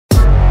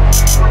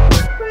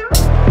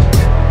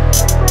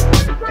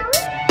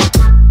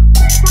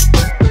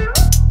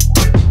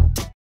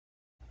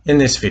In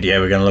this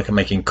video we're going to look at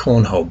making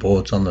cornhole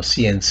boards on the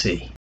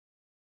CNC.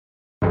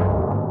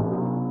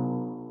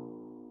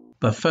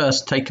 But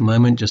first, take a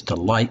moment just to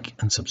like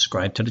and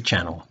subscribe to the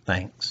channel.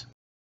 Thanks.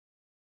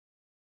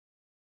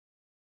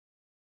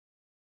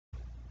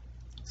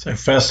 So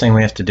first thing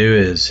we have to do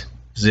is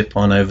zip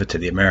on over to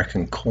the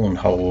American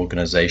Cornhole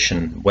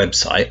Organization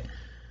website.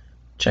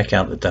 Check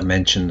out the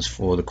dimensions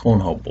for the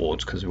cornhole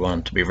boards because we want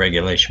them to be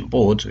regulation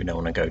boards. We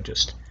don't want to go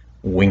just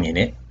winging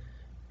it.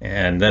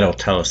 And that'll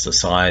tell us the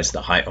size,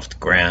 the height off the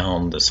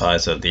ground, the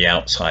size of the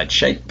outside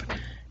shape,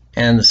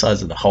 and the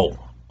size of the hole.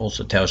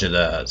 Also tells you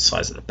the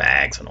size of the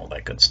bags and all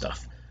that good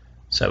stuff.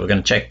 So we're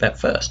going to check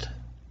that first.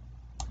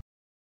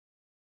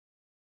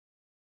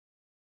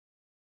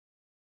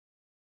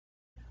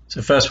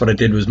 So first what I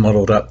did was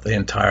modeled up the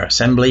entire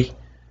assembly.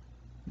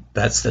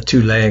 That's the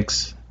two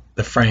legs,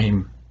 the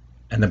frame,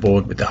 and the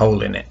board with the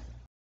hole in it.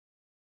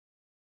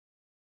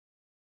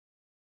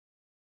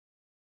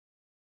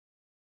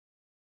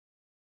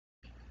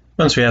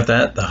 Once we have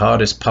that, the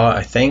hardest part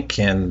I think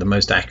and the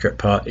most accurate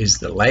part is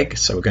the leg,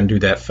 so we're going to do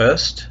that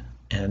first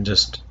and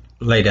just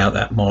laid out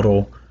that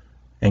model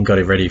and got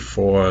it ready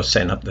for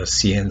setting up the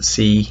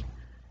CNC,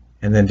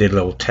 and then did a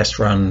little test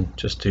run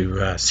just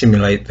to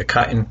simulate the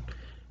cutting,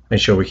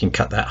 make sure we can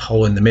cut that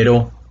hole in the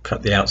middle,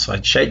 cut the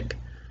outside shape,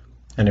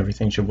 and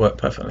everything should work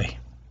perfectly.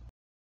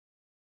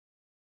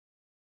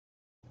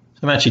 So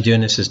I'm actually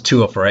doing this as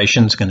two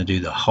operations. Going to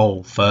do the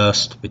hole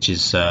first, which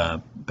is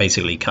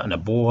basically cutting a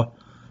bore,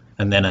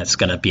 and then it's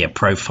going to be a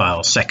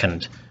profile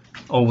second,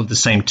 all with the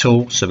same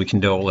tool, so we can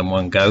do it all in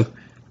one go,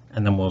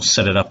 and then we'll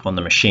set it up on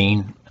the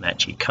machine and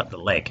actually cut the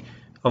leg.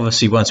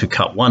 Obviously once we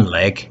cut one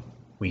leg,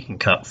 we can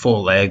cut 4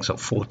 legs or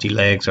 40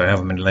 legs or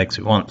however many legs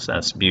we want. So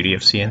that's the beauty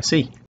of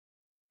CNC.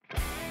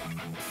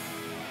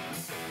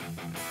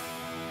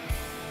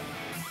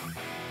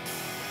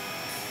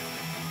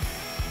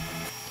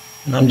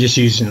 And I'm just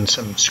using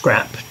some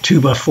scrap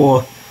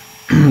 2x4.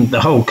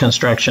 The whole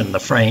construction, the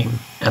frame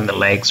and the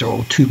legs are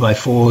all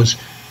 2x4s.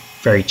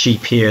 Very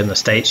cheap here in the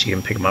States. You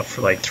can pick them up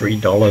for like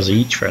 $3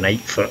 each for an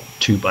 8-foot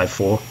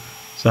 2x4.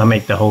 So I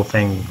make the whole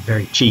thing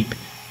very cheap.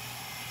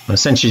 I'm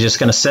essentially just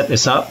going to set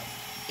this up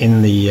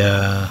in the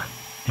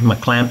in my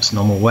clamps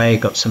normal way.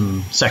 Got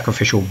some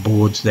sacrificial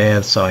boards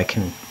there so I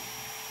can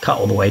cut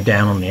all the way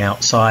down on the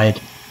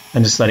outside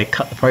and just let it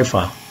cut the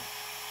profile.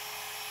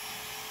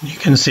 You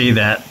can see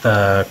that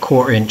the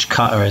 1/4-inch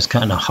cutter is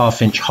cutting a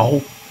 1/2-inch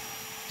hole.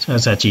 So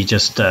it's actually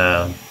just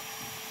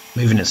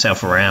moving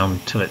itself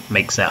around till it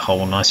makes that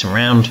hole nice and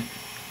round.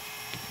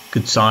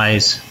 Good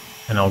size.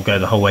 And I'll go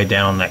the whole way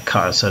down that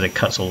cutter so that it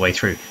cuts all the way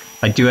through.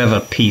 I do have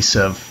a piece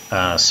of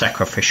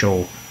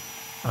sacrificial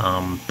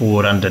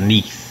board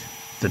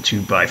underneath the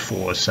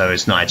 2x4, so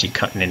it's not actually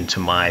cutting into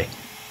my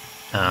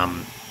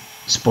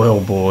spoil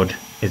board.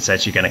 It's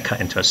actually going to cut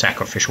into a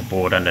sacrificial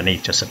board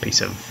underneath, just a piece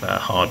of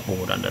hard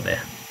board under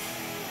there.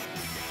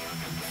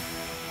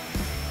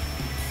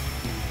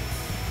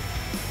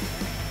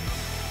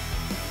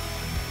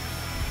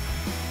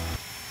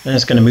 Then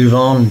it's going to move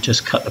on,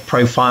 just cut the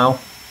profile,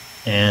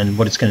 and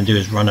what it's going to do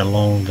is run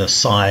along the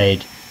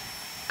side,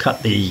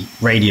 cut the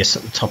radius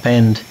at the top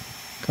end,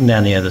 come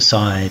down the other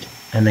side,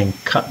 and then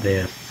cut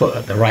the foot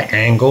at the right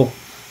angle.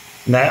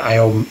 And that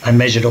I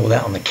measured all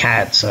that on the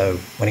CAD, so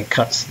when it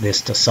cuts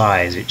this to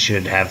size, it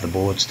should have the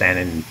board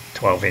standing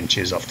 12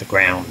 inches off the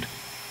ground.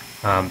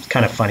 It's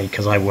kind of funny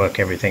because I work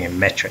everything in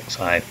metrics.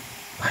 I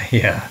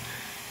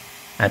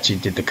actually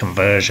did the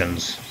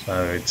conversions,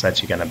 so it's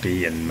actually going to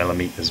be in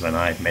millimeters when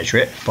I measure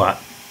it,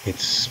 but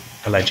it's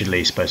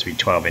allegedly supposed to be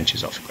 12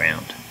 inches off the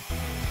ground.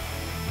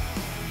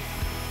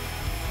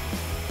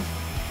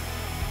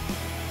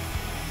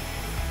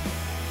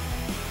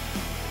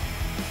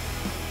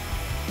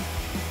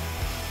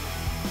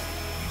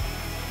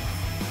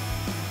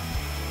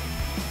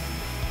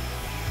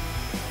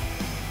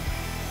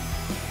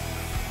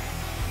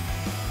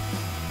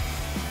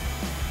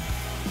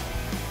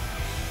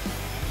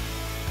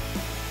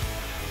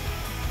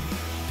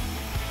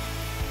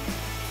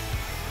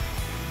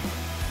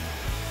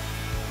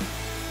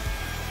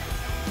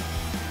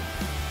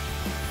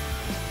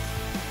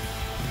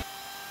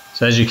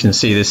 So as you can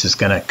see, this is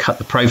going to cut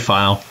the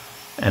profile,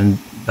 and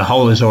the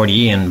hole is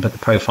already in, but the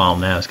profile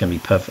now is going to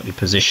be perfectly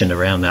positioned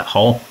around that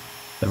hole.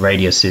 The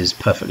radius is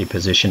perfectly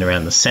positioned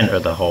around the center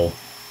of the hole,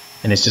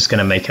 and it's just going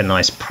to make a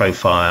nice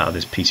profile out of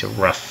this piece of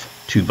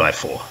rough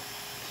 2x4.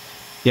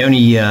 The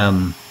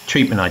only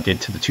treatment I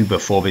did to the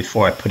 2x4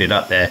 before I put it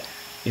up there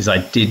is I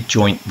did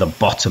joint the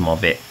bottom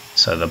of it.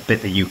 So the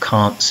bit that you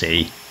can't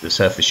see, the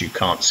surface you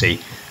can't see,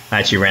 I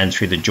actually ran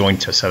through the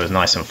jointer so it was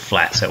nice and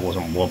flat, so it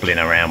wasn't wobbling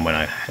around when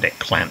I had it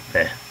clamped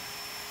there.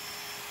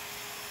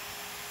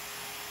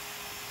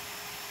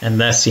 And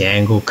that's the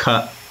angle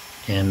cut,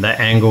 and that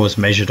angle was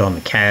measured on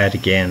the CAD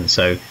again.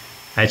 So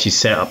I actually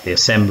set up the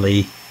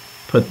assembly,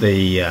 put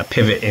the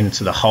pivot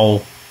into the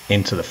hole,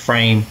 into the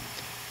frame,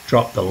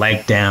 dropped the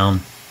leg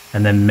down,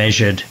 and then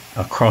measured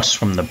across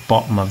from the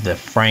bottom of the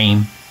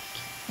frame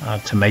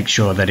to make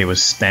sure that it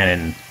was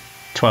standing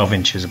 12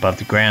 inches above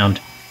the ground.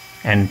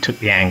 and took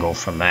the angle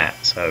from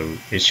that. So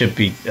it should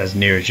be as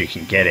near as you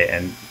can get it.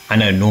 And I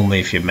know normally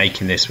if you're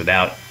making this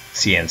without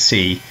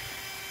CNC,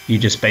 you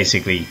just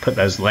basically put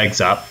those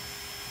legs up,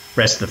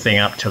 rest the thing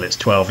up till it's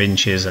 12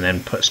 inches and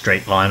then put a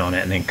straight line on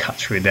it and then cut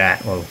through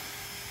that. Well,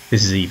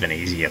 this is even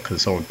easier because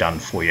it's all done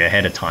for you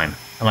ahead of time.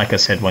 And like I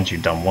said, once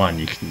you've done one,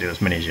 you can do as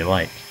many as you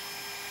like.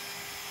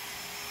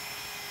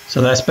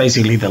 So that's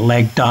basically the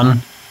leg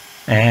done,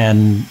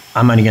 and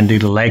I'm only going to do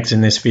the legs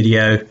in this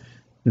video.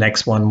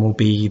 Next one will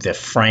be the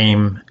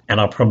frame,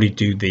 and I'll probably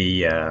do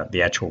the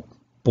actual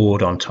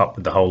board on top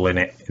with the hole in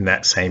it in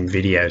that same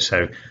video.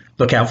 So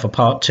look out for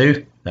part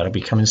 2. That'll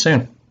be coming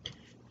soon.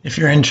 If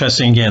you're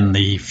interested in getting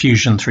the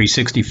Fusion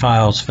 360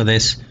 files for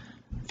this,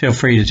 feel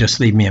free to just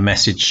leave me a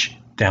message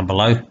down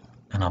below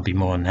and I'll be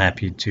more than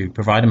happy to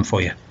provide them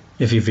for you.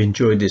 If you've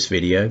enjoyed this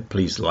video,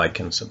 please like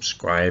and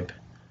subscribe,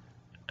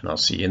 and I'll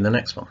see you in the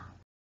next one.